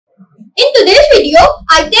In today's video,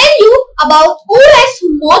 I tell you about OS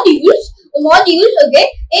modules. Okay,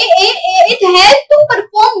 it helps to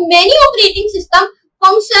perform many operating system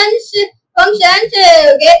functions.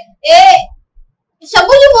 Okay.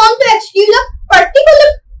 Suppose you want to execute a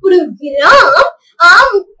particular program,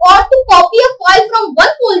 or to copy a file from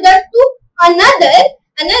one folder to another.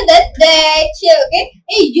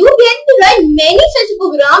 You get to write many such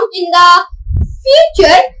programs in the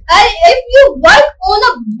future. If you work on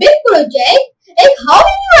a big project, like how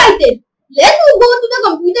will you write it? Let's go to the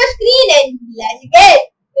computer screen and let's get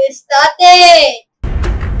started.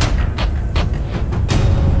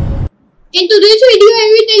 In today's video, I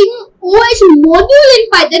will tell you OS module in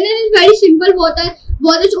Python, and it's very simple.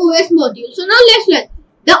 What is OS module? So now let's learn.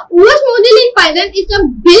 The OS module in Python is a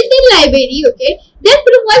built-in library, okay, that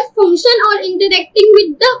provides function or interacting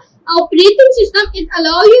with the operating system. It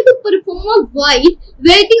allows you to perform a wide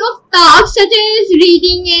variety of tasks such as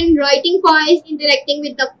reading and writing files, interacting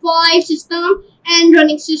with the file system, and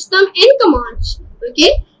running system and commands.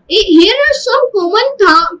 Okay, here are some common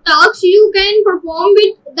tasks you can perform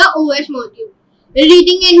with the OS module.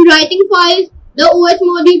 Reading and writing files. The OS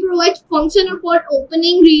module provides function for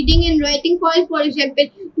opening, reading, and writing files. For example,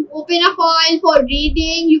 to open a file for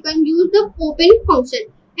reading, you can use the open function.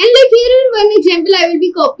 And like here is one example, I will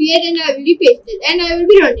be copied and I will be pasted and I will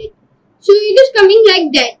be run it. So it is coming like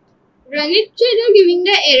that. Run it, so it is giving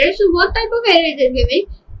the error. So what type of error it is giving?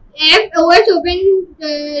 If OS open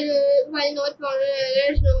file not found,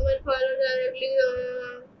 errors normal file directly.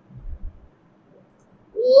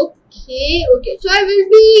 Okay. So I will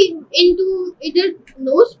be into either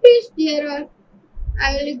no space. I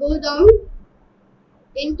will go down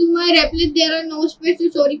into my replit. There are no space. So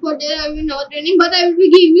sorry for that. I will not running, but I will be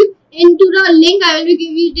give you into the link. I will be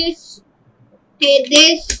give you this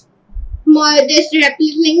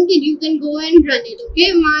replit link. You can go and run it.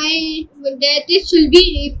 Okay, should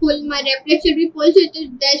be full. My replit should be full. So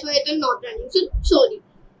that's why it is not running. So sorry.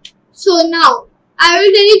 So now I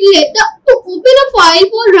will tell you later. To open a file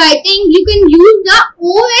for writing, you can use the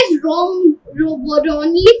OS ROM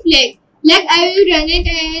only flag. Like I will run it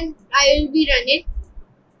and I will be run it.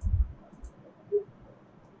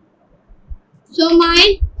 So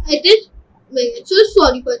it is. So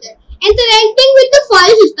sorry for that. Interacting with the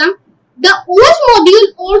file system. The OS module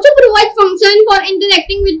also provides function for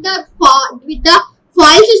interacting with the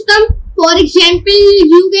file system. For example,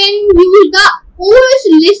 you can use the OS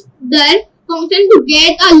lister function to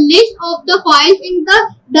get a list of the files in the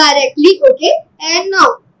directly. Okay, and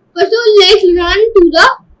now first of all, let's run to the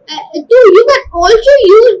you can also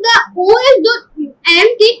use the os.mkdlr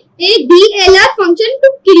function to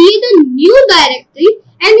create a new directory,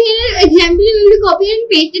 and here example you will be copy and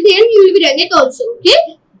paste it here and you will be run it also.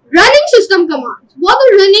 Okay, running system commands. What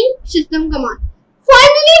are running system commands?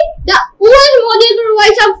 Finally, the OS module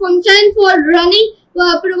provides a function for running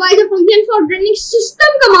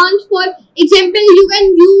system commands. For example, you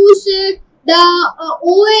can use the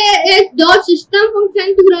os.system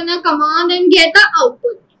function to run a command and get the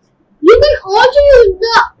output. You can also use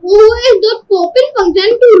the os.open function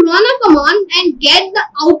to run a command and get the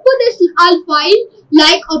output as a file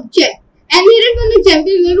like object. And here is one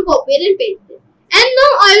example. We will copy it and paste it. And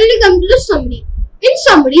now I will come to the summary. In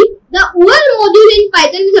summary, the OS module in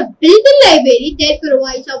Python is a built-in library that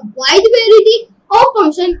provides a wide variety of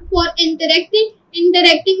functions for interacting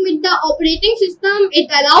with the operating system. It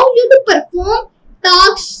allows you to perform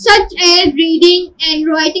tasks such as reading and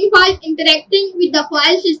writing files, interacting with the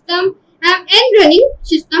file system, and running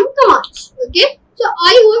system commands. Okay, so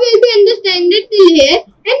I hope you will understand it till here,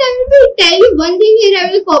 and I will tell you one thing. Here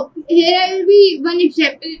I will copy. Here I will be one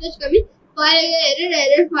example. It is coming file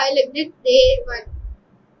error file like this day one.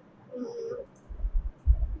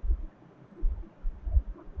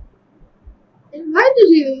 Why is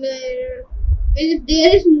giving the error? If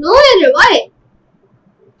there is no error, why?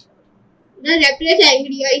 The replit is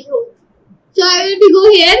angry, I hope. So I will be go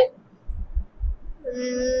here.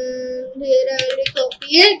 Here I will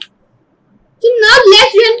copy it. So now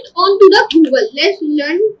let's run on to the Google. Let's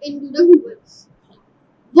learn into the Google.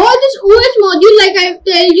 What is OS module? Like I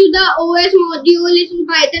tell you, the OS module is in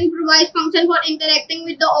Python, provides function for interacting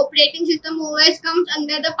with the operating system. OS comes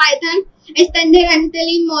under the Python extended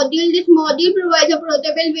entity module. This module provides a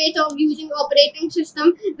portable way of using operating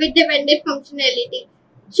system with dependent functionality.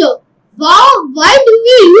 So why do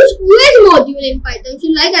we use OS module in Python? So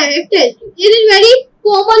like I have told you, it is very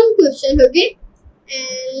common question. Okay,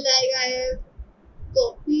 and like I have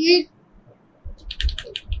copied.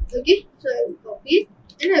 Okay, so I will copy it.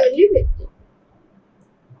 And I will leave it.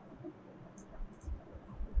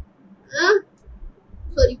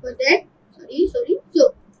 Sorry for that. Sorry.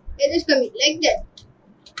 So it is is coming like that.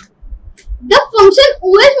 The function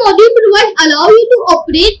OS module provides allow you to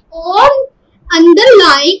operate on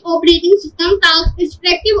underlying operating system tasks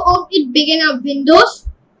irrespective of it being a Windows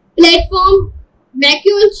platform,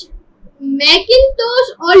 Macintosh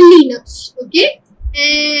or Linux. Okay,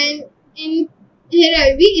 and in here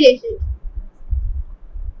I will be erasing.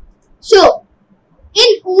 So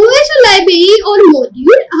in OS library or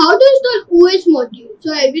module, how to install OS module? So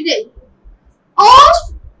I will tell you.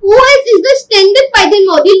 OS is the standard Python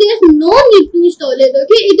module. There is no need to install it.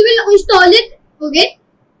 Okay, it will install it. Okay,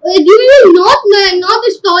 you will not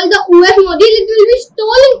install the OS module. It will be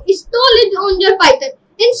install it on your Python,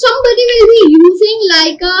 and somebody will be using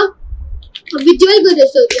like a Visual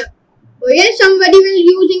Studio. Okay, somebody will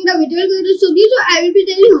using the Visual Studio. So I will be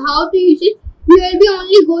telling you how to use it. You will be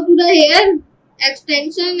only go to the here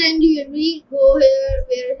extension and you will be go here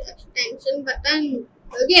where is extension button.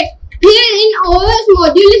 Okay. Here in OS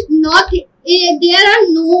module is not there are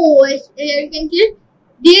no OS. Here you can see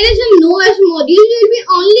there is a no OS module. You will be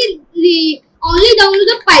only download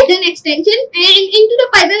the Python extension, and into the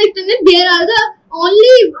Python extension there are the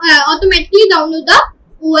only automatically download the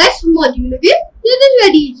OS module. Okay, this is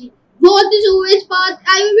very easy. Both this OS path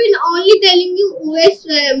I will be only telling you OS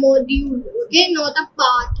module. Okay, not a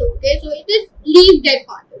path. Okay, so it is leave that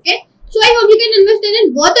part. Okay, so I hope you can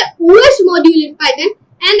understand what the OS module in Python.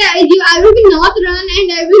 And I will be not run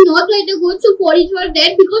and I will not write a code. So sorry for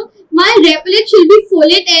that because my replit should be full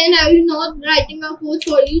it and I will not writing a code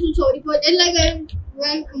for you. So sorry for that. Like I will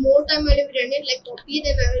one more time I will run it like copy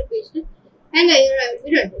then I will paste it and I will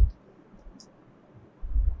be run it.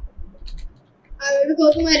 I will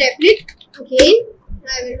go to my replit again.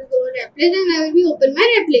 I will go to replit and I will be open my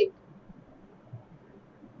replit.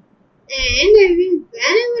 And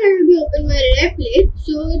whenever I will be open my replit,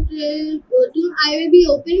 so it will go to I will be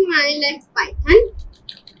opening my like Python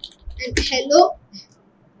and hello.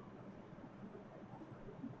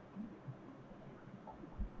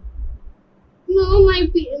 No, my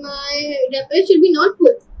replit should be not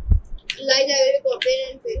full. Like I will copy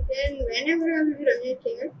and paste it, and whenever I will run it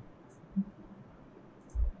here.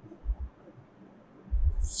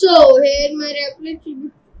 So here my replit should be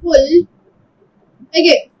full.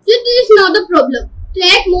 Okay. So this is not the problem.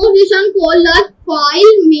 Track most recent call the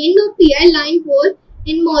file main.py line 4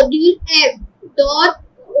 in module f.os.open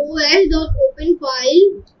file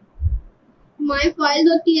my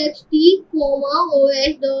file.txt comma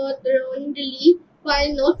os.run delete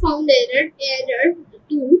file not found error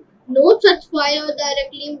 2 no such file or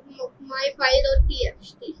directly my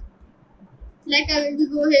file.txt. Like I will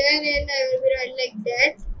go here and I will be write like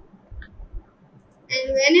that, and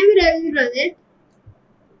whenever I will run it.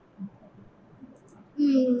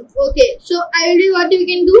 Okay, so I will do what we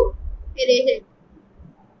can do. Erase it.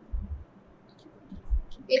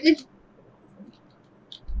 It is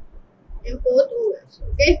import OS.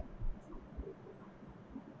 Okay,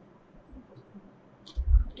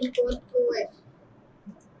 import OS,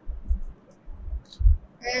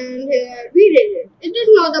 and here we did it. It is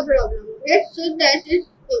not a problem. Okay, so that is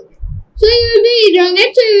okay. So you will be run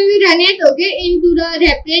it. So you will run it. Okay, into the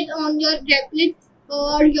replit on your replit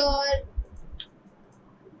or your.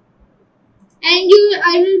 And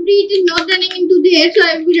I will be it is not running into there, so I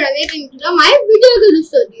will be running into my Visual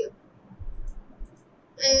Studio.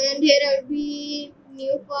 And here I will be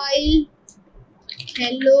new file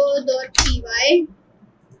hello.py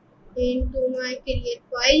into my create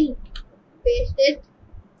file, paste it,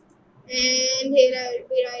 and here I will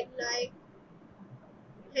be write like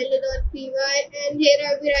hello.py, and here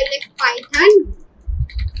I will be write like Python.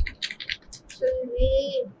 So we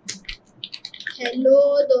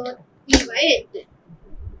hello.py.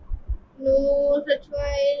 No such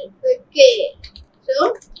file. Okay, so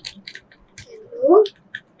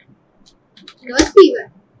hello.py.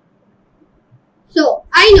 So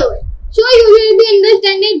I know it. So you will be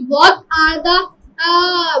understanding what are the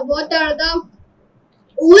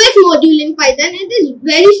OS module in Python. It is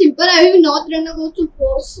very simple. I will not run a code. So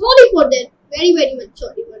sorry for that. Very much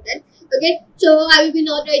sorry for that. Okay, so I will be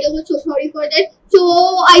not write a code. So sorry for that. So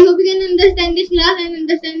I hope you can understand this class.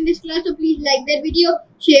 So please like that video,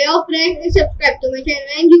 share your friends, and subscribe to my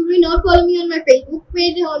channel. And you will not follow me on my Facebook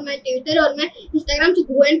page, or my Twitter, or my Instagram. So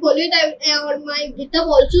go and follow it. On my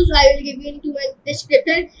GitHub also. So I will give you into my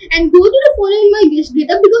description. And go to the follow in my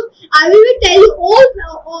GitHub because I will tell you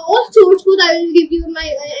all source code. I will give you in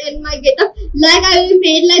my GitHub. Like I will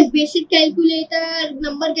make like basic calculator,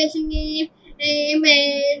 number guessing game,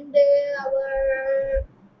 and our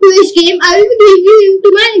quiz game. I will give you into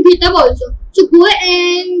my GitHub also. So go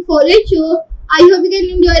and follow it. So I hope you can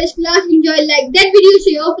enjoy this class. Enjoy, like that video,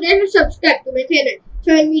 share your friends, and subscribe to my channel.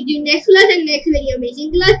 So I'll meet you next class and next very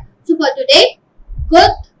amazing class. So for today,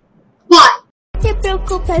 goodbye. Te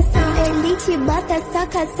preocupação, ele te bota,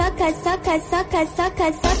 soca, soca, soca, soca,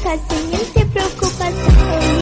 soca, soca, sem nem ter preocupação.